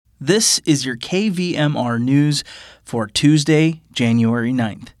This is your KVMR News for Tuesday, January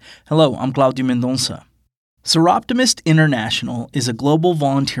 9th. Hello, I'm Claudio Mendonça. Soroptimist International is a global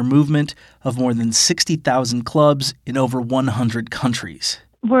volunteer movement of more than 60,000 clubs in over 100 countries.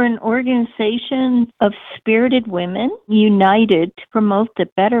 We're an organization of spirited women united to promote the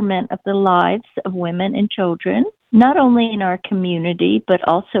betterment of the lives of women and children, not only in our community, but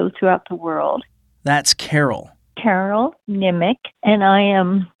also throughout the world. That's Carol Nimick, and I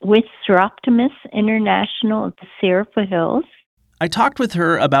am with Soroptimist International of the Sierra Foothills. I talked with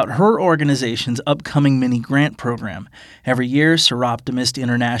her about her organization's upcoming mini grant program. Every year, Soroptimist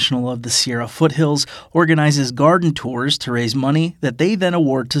International of the Sierra Foothills organizes garden tours to raise money that they then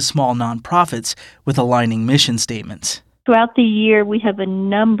award to small nonprofits with aligning mission statements. Throughout the year, we have a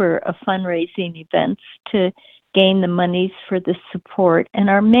number of fundraising events to gain the monies for the support, and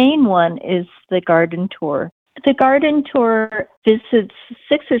our main one is the garden tour. The garden tour visits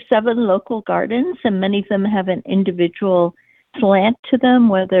 6 or 7 local gardens, and many of them have an individual slant to them,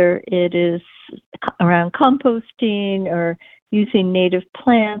 whether it is around composting or using native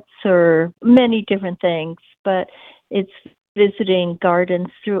plants or many different things. But it's visiting gardens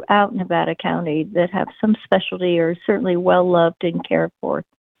throughout Nevada County that have some specialty or certainly well-loved and cared for.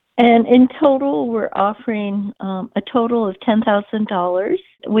 And in total, we're offering a total of $10,000,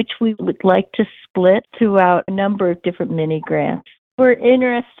 which we would like to split throughout a number of different mini grants. We're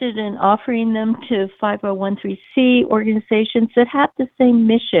interested in offering them to 501(c) organizations that have the same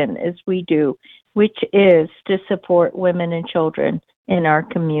mission as we do, which is to support women and children in our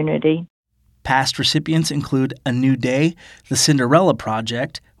community. Past recipients include A New Day, the Cinderella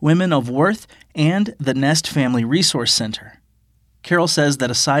Project, Women of Worth, and the Nest Family Resource Center. Carol says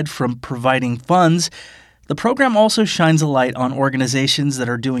that aside from providing funds, the program also shines a light on organizations that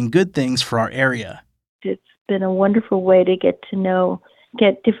are doing good things for our area. It's been a wonderful way to get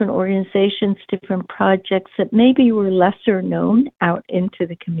different organizations, different projects that maybe were lesser known out into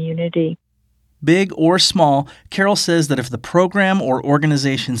the community. Big or small, Carol says that if the program or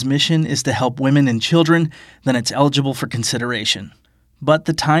organization's mission is to help women and children, then it's eligible for consideration. But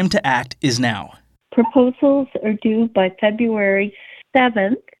the time to act is now. Proposals are due by February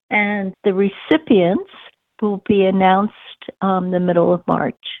 7th, and the recipients will be announced the middle of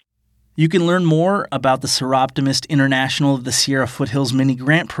March. You can learn more about the Soroptimist International of the Sierra Foothills Mini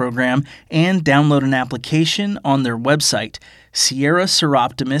Grant Program and download an application on their website,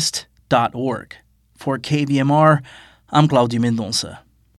 sierrasoroptimist.org. For KVMR, I'm Claudio Mendonça.